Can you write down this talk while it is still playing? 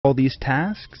all these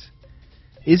tasks?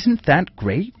 Isn't that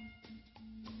great?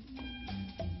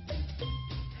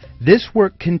 This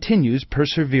work continues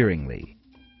perseveringly.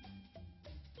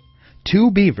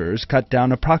 2 beavers cut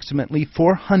down approximately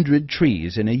 400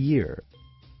 trees in a year.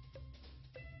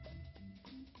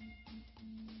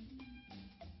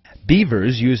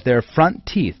 Beavers use their front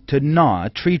teeth to gnaw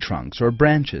tree trunks or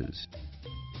branches.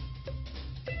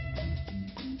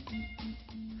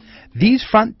 These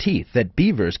front teeth that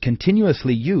beavers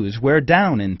continuously use wear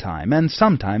down in time and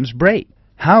sometimes break.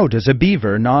 How does a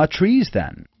beaver gnaw trees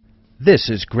then? This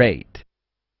is great.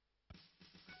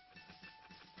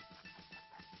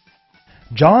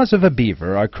 Jaws of a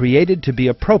beaver are created to be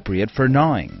appropriate for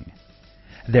gnawing.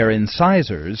 Their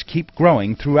incisors keep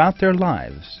growing throughout their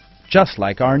lives, just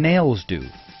like our nails do.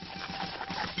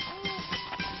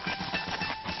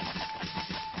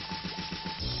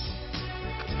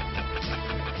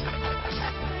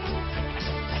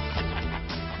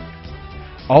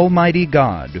 Almighty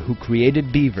God, who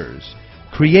created beavers,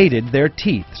 created their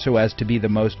teeth so as to be the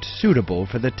most suitable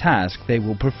for the task they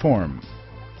will perform.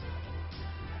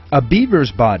 A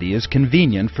beaver's body is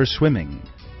convenient for swimming.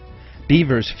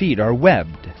 Beavers' feet are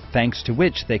webbed, thanks to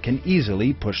which they can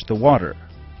easily push the water.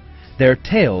 Their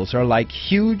tails are like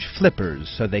huge flippers,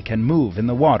 so they can move in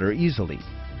the water easily.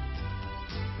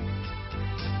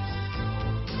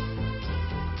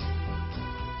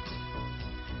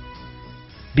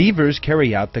 Beavers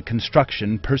carry out the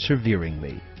construction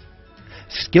perseveringly.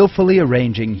 Skillfully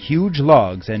arranging huge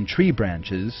logs and tree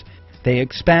branches, they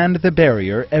expand the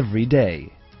barrier every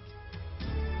day.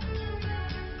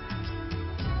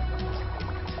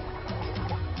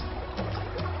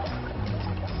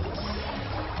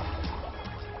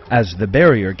 As the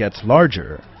barrier gets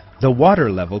larger, the water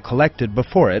level collected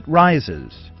before it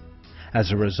rises.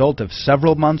 As a result of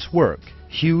several months' work,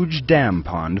 huge dam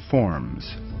pond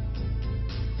forms.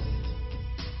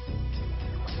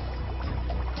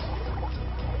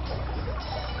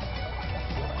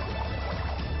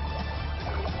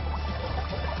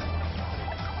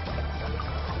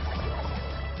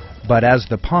 But as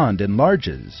the pond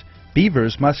enlarges,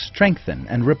 beavers must strengthen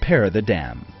and repair the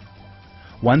dam.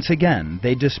 Once again,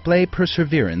 they display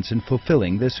perseverance in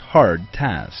fulfilling this hard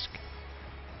task.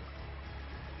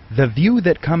 The view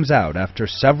that comes out after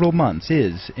several months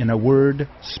is, in a word,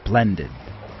 splendid.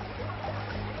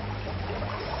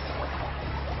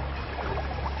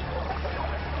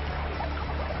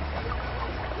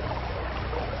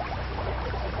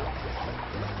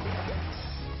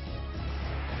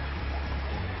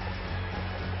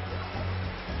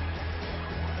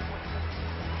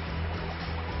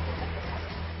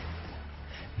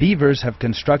 Beavers have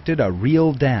constructed a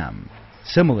real dam,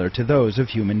 similar to those of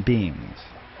human beings.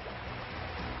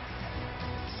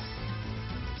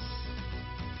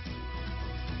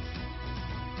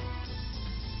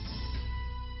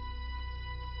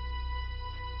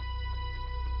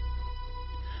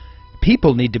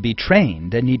 People need to be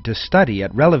trained and need to study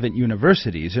at relevant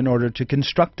universities in order to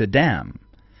construct a dam.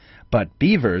 But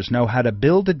beavers know how to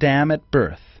build a dam at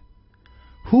birth.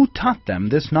 Who taught them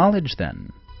this knowledge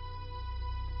then?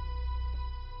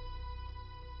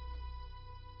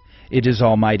 It is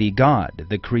Almighty God,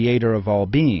 the creator of all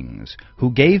beings, who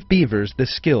gave beavers the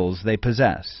skills they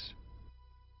possess.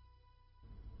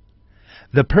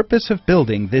 The purpose of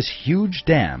building this huge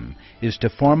dam is to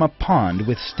form a pond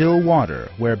with still water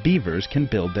where beavers can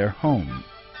build their home.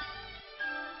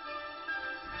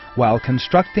 While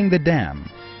constructing the dam,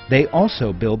 they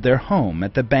also build their home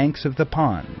at the banks of the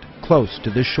pond, close to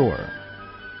the shore.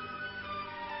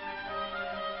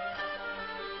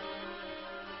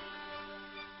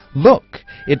 Look,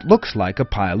 it looks like a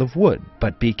pile of wood,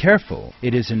 but be careful,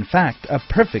 it is in fact a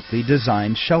perfectly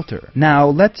designed shelter. Now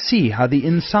let's see how the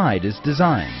inside is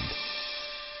designed.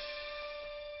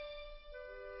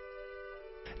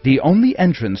 The only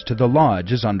entrance to the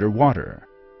lodge is underwater.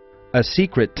 A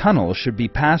secret tunnel should be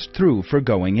passed through for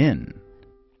going in.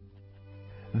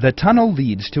 The tunnel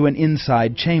leads to an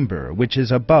inside chamber, which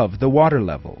is above the water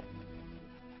level.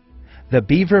 The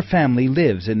beaver family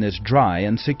lives in this dry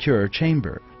and secure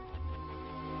chamber.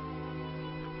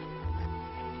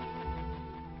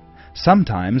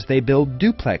 Sometimes they build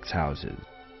duplex houses,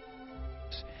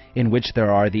 in which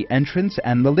there are the entrance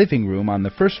and the living room on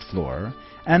the first floor,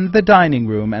 and the dining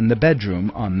room and the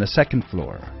bedroom on the second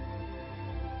floor.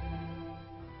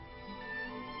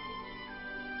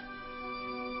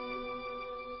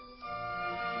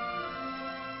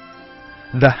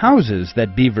 The houses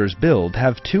that beavers build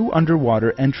have 2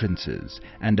 underwater entrances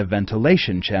and a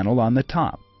ventilation channel on the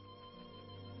top.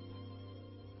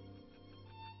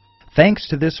 Thanks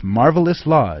to this marvelous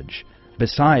lodge,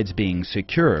 Besides being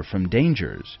secure from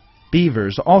dangers,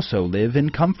 beavers also live in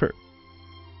comfort.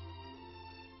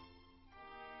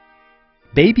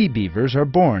 Baby beavers are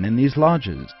born in these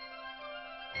lodges.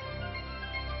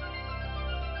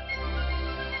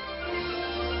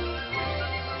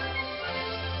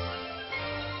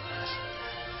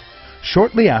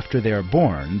 Shortly after they are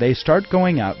born, they start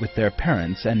going out with their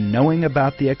parents and knowing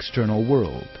about the external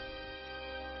world.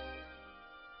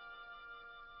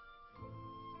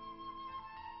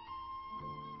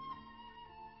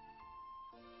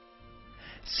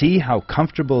 See how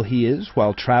comfortable he is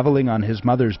while traveling on his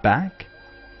mother's back?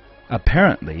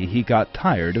 Apparently, he got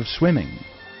tired of swimming.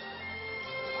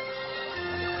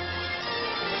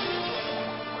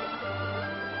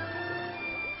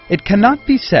 It cannot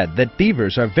be said that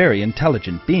beavers are very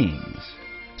intelligent beings.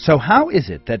 So how is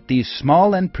it that these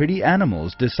small and pretty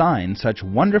animals design such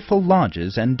wonderful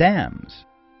lodges and dams?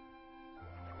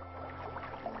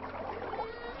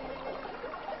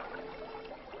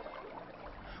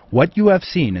 What you have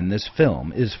seen in this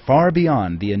film is far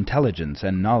beyond the intelligence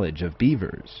and knowledge of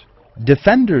beavers.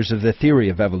 Defenders of the theory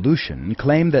of evolution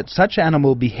claim that such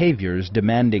animal behaviors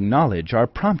demanding knowledge are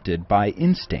prompted by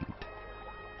instinct.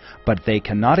 But they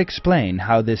cannot explain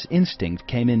how this instinct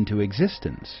came into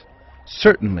existence.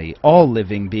 Certainly, all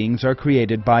living beings are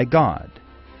created by God,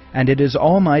 and it is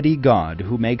Almighty God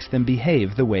who makes them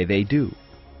behave the way they do.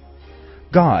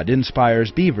 God inspires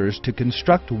beavers to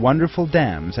construct wonderful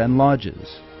dams and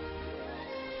lodges.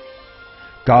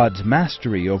 God's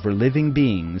mastery over living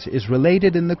beings is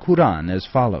related in the Quran as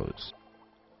follows.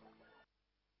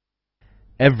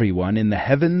 Everyone in the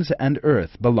heavens and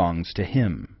earth belongs to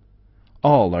Him.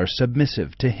 All are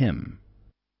submissive to Him.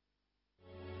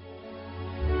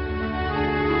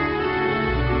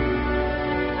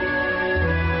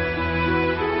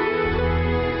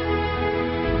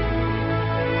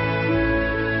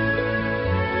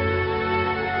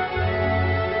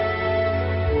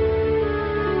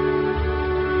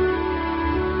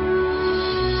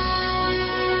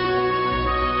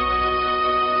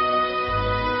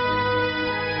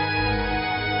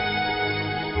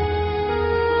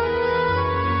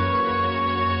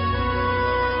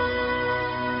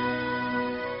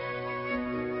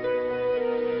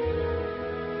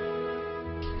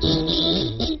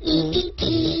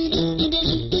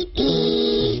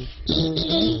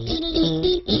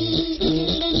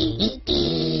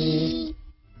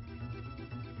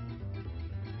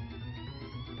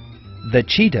 The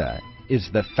cheetah is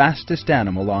the fastest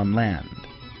animal on land.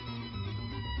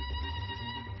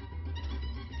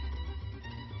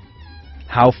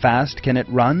 How fast can it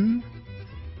run?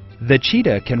 The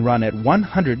cheetah can run at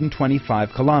 125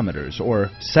 kilometers or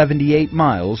 78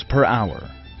 miles per hour.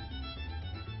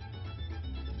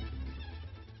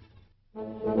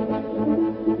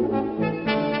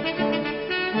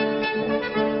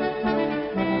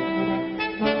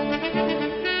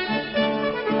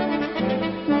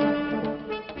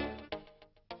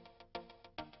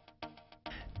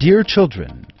 Dear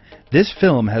children, this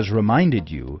film has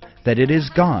reminded you that it is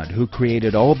God who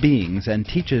created all beings and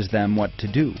teaches them what to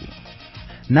do.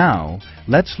 Now,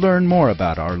 let's learn more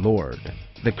about our Lord,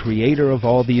 the creator of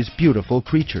all these beautiful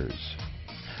creatures.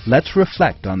 Let's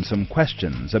reflect on some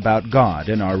questions about God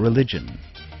and our religion.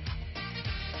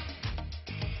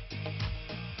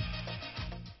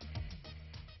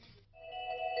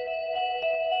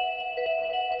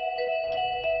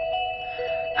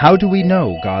 How do we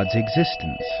know God's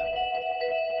existence?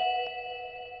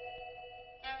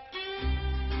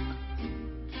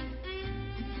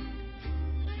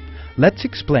 Let's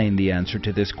explain the answer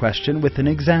to this question with an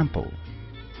example.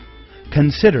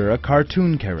 Consider a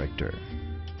cartoon character.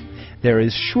 There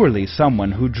is surely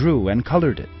someone who drew and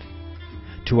colored it.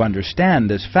 To understand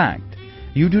this fact,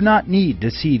 you do not need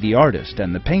to see the artist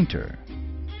and the painter.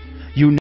 You